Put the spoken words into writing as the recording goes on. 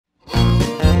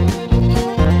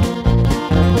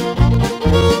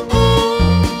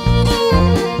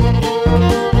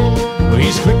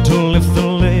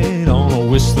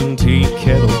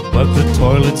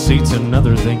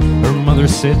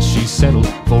said she settled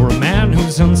for a man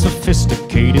who's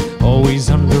unsophisticated, always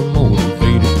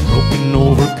undermotivated, broken,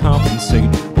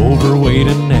 overcompensated, overweight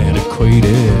and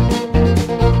antiquated.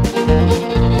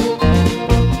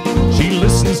 She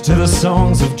listens to the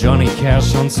songs of Johnny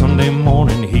Cash on Sunday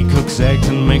morning. He cooks eggs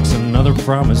and makes another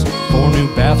promise for new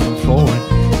bathroom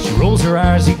flooring. She rolls her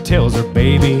eyes, he tells her,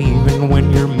 baby, even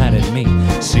when you're mad at me,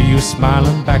 see you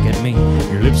smiling back at me,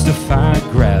 your lips defy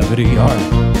gravity.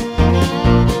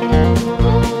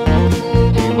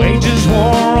 He wages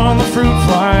war on the fruit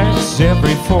flies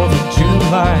every 4th of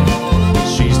July.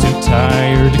 She's too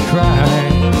tired to cry.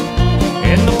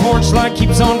 And the porch light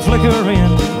keeps on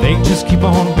flickering, they just keep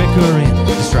on bickering,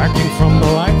 distracting from the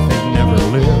life they've never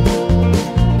lived.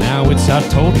 Now it's I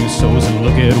told you so's and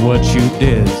look at what you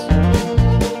did.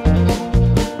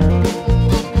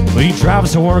 But he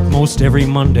drives to work most every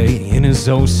Monday in his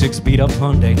 06 beat-up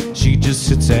Hyundai. She just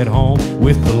sits at home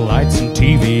with the lights and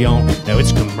TV on. Now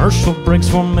it's commercial breaks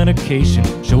for medication,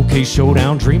 showcase,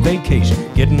 showdown, dream vacation,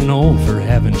 getting old for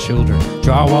having children,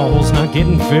 drywall holes not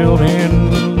getting filled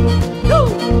in.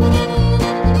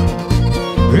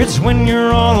 It's when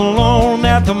you're all alone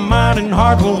that the mind and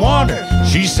heart will wander.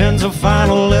 She sends a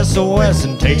final SOS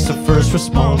and takes the first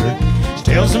responder. She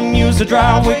tells them use the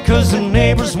driveway cause the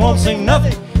neighbors won't say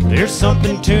nothing. There's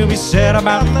something to be said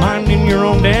about minding your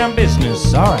own damn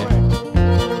business. Alright.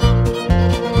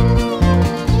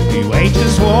 He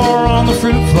wages war on the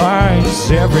fruit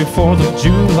flies every 4th of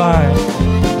July.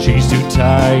 She's too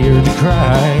tired to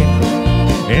cry.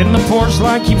 And the porch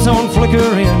light keeps on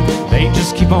flickering, they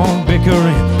just keep on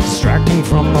bickering, distracting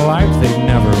from the life they've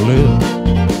never lived.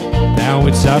 Now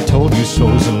it's I told you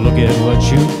so's and look at what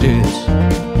you did.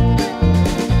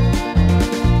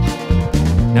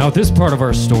 Now at this part of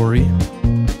our story,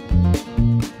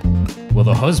 well,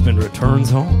 the husband returns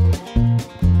home.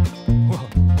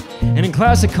 And in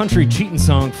classic country cheating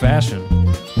song fashion,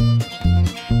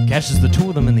 catches the two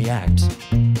of them in the act.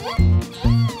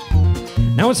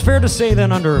 Now it's fair to say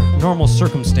that under normal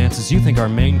circumstances, you think our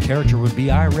main character would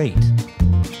be irate.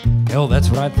 Hell, that's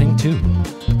what I think too.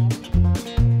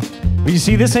 But you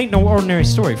see, this ain't no ordinary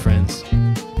story, friends.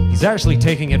 He's actually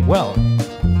taking it well.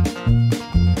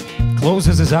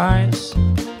 Closes his eyes,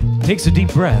 takes a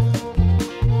deep breath,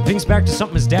 thinks back to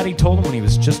something his daddy told him when he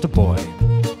was just a boy.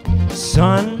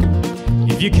 Son,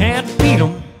 if you can't beat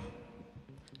him,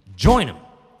 join him.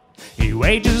 He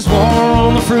wages war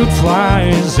on the fruit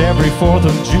flies every 4th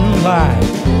of July.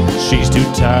 She's too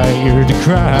tired to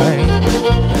cry.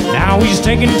 Now he's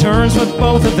taking turns with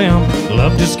both of them.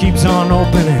 Love just keeps on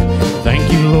opening.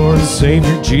 Thank you, Lord and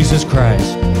Savior Jesus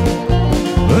Christ.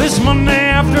 This Monday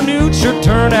afternoon sure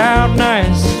turned out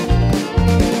nice.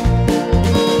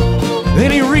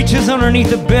 Then he reaches underneath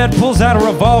the bed, pulls out a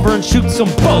revolver and shoots them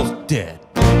both dead.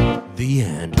 The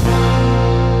end.